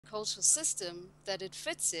agricultural system that it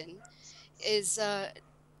fits in is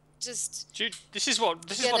just Jude, this is what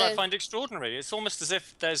get I a find extraordinary. It's almost as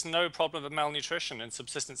if there's no problem of malnutrition in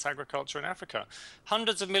subsistence agriculture in Africa.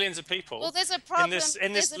 Hundreds of millions of people well, there's a in problem. There's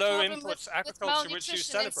this a low problem input with agriculture which you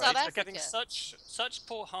malnutrition in South celebrate are getting Africa. such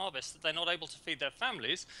poor harvests that they're not able to feed their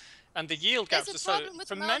families, and the yield There's gaps a are so problem with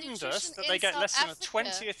tremendous malnutrition that they in get South less than a Africa.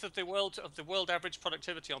 20th of the world average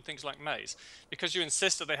productivity on things like maize, because you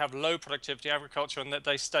insist that they have low productivity agriculture and that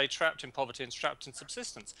they stay trapped in poverty and trapped in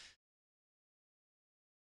subsistence.